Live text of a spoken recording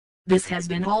This has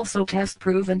been also test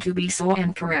proven to be so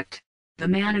and correct. The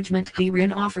management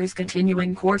herein offers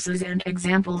continuing courses and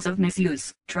examples of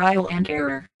misuse, trial and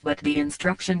error, but the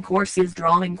instruction course is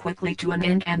drawing quickly to an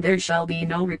end and there shall be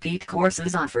no repeat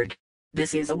courses offered.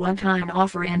 This is a one-time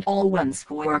offer and all ones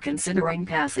who are considering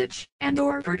passage,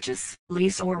 and/or purchase,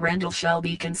 lease or rental shall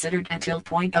be considered until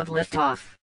point of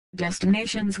liftoff.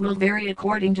 Destinations will vary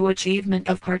according to achievement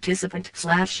of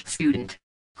participant/student.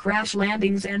 Crash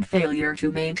landings and failure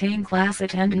to maintain class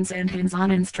attendance and hands-on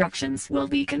instructions will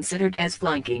be considered as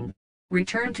flunking.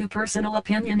 Return to personal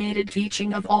opinionated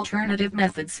teaching of alternative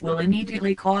methods will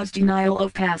immediately cause denial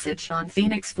of passage on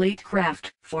Phoenix Fleet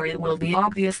craft, for it will be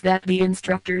obvious that the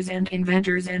instructors and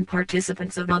inventors and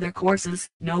participants of other courses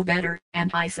know better, and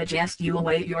I suggest you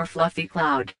await your fluffy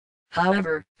cloud.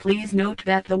 However, please note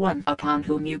that the one upon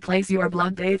whom you place your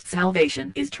blood-bathed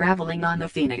salvation is traveling on the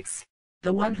Phoenix.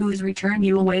 The one whose return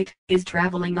you await is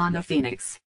traveling on the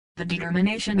Phoenix. The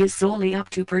determination is solely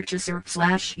up to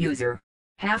purchaser/user.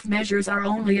 Half measures are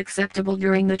only acceptable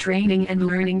during the training and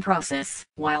learning process,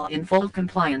 while in full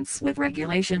compliance with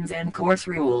regulations and course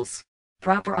rules.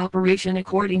 Proper operation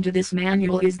according to this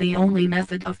manual is the only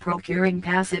method of procuring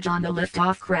passage on the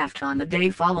liftoff craft on the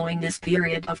day following this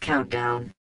period of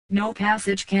countdown. No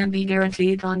passage can be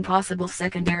guaranteed on possible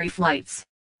secondary flights.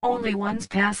 Only ones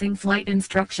passing flight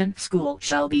instruction school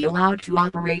shall be allowed to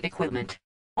operate equipment.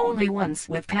 Only ones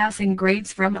with passing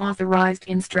grades from authorized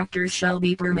instructors shall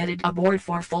be permitted aboard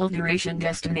for full duration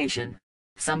destination.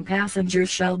 Some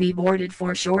passengers shall be boarded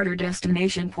for shorter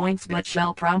destination points but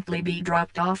shall promptly be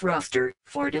dropped off roster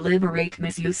for deliberate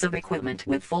misuse of equipment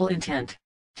with full intent.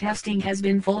 Testing has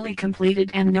been fully completed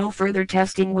and no further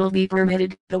testing will be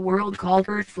permitted. The world called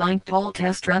Earth flanked all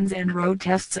test runs and road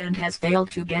tests and has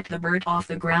failed to get the bird off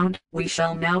the ground. We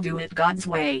shall now do it God's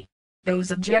way.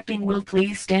 Those objecting will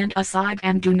please stand aside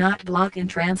and do not block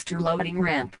entrance to loading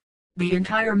ramp. The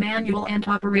entire manual and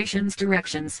operations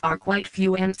directions are quite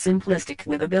few and simplistic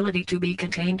with ability to be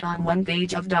contained on one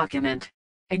page of document.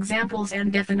 Examples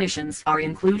and definitions are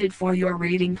included for your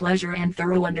reading pleasure and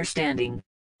thorough understanding.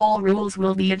 All rules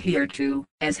will be adhered to,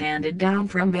 as handed down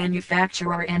from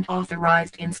manufacturer and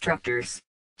authorized instructors.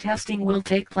 Testing will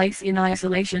take place in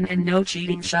isolation and no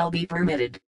cheating shall be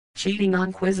permitted. Cheating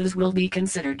on quizzes will be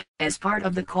considered as part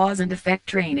of the cause and effect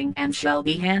training and shall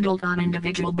be handled on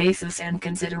individual basis and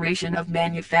consideration of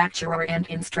manufacturer and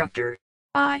instructor.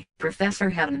 I,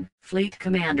 Professor Hutton, Fleet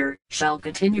Commander, shall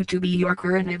continue to be your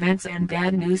current events and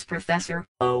bad news professor.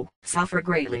 Oh, suffer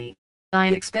greatly. I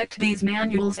expect these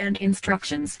manuals and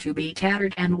instructions to be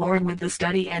tattered and worn with the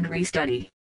study and restudy.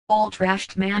 All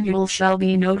trashed manuals shall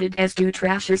be noted as to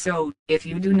trasher, so, if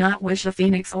you do not wish a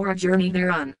Phoenix or a journey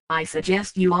thereon, I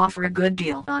suggest you offer a good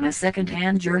deal on a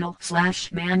second-hand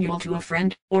journal/manual to a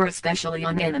friend, or especially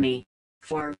an enemy.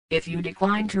 For, if you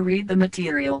decline to read the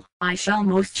material, I shall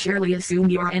most surely assume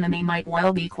your enemy might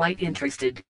well be quite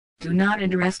interested. Do not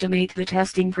underestimate the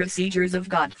testing procedures of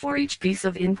God, for each piece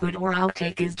of input or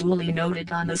outtake is duly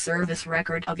noted on the service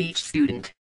record of each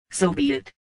student. So be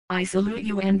it. I salute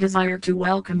you and desire to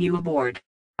welcome you aboard.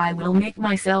 I will make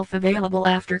myself available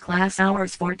after class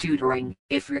hours for tutoring,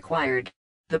 if required.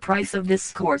 The price of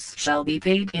this course shall be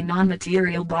paid in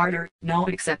non-material barter, no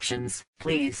exceptions,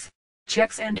 please.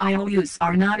 Checks and IOUs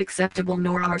are not acceptable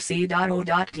nor are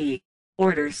C.O.T.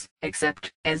 orders,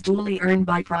 except as duly earned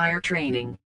by prior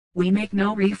training. We make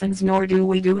no refunds nor do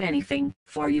we do anything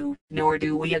for you, nor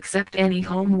do we accept any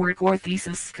homework or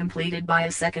thesis completed by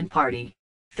a second party.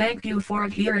 Thank you for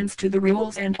adherence to the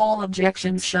rules and all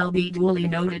objections shall be duly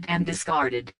noted and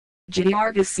discarded. J.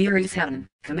 Argus Series Hutton,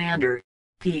 Commander.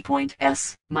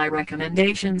 P.S. My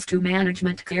recommendations to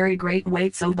management carry great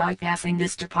weight, so bypassing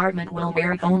this department will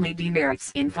merit only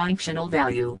demerits in functional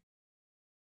value.